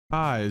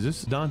Hi, is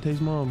this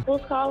Dante's mom?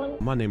 Who's calling?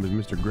 My name is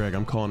Mr. Greg.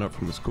 I'm calling up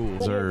from the school.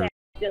 What Sir. is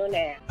that doing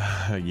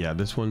now? Yeah,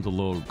 this one's a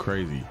little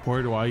crazy.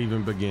 Where do I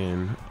even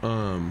begin?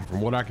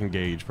 From what I can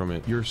gauge from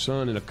it, your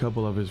son and a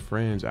couple of his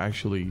friends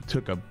actually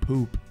took a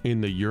poop in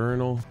the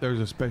urinal.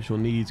 There's a special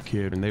needs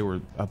kid and they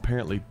were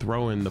apparently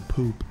throwing the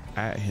poop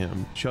at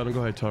him. Sheldon, go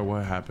ahead and tell her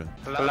what happened.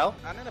 Hello?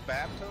 I'm in the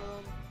bathroom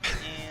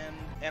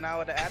and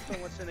the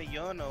bathroom was in a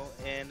urinal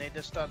and they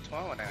just started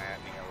throwing it at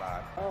me a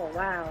lot. Oh,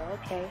 wow,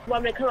 okay.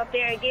 Want me to come up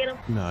there and get him?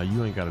 Nah,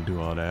 you ain't gotta do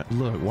all that.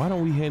 Look, why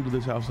don't we handle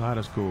this outside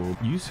of school?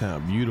 You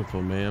sound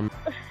beautiful, ma'am.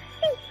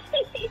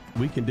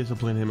 We can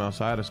discipline him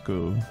outside of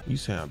school. You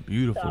sound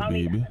beautiful,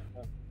 Sorry. baby.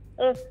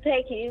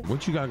 Thank you.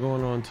 What you got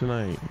going on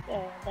tonight?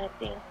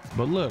 Nothing.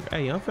 But look,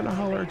 hey, I'm finna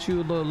holler at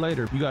you a little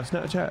later. You got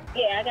Snapchat?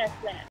 Yeah, I got Snap.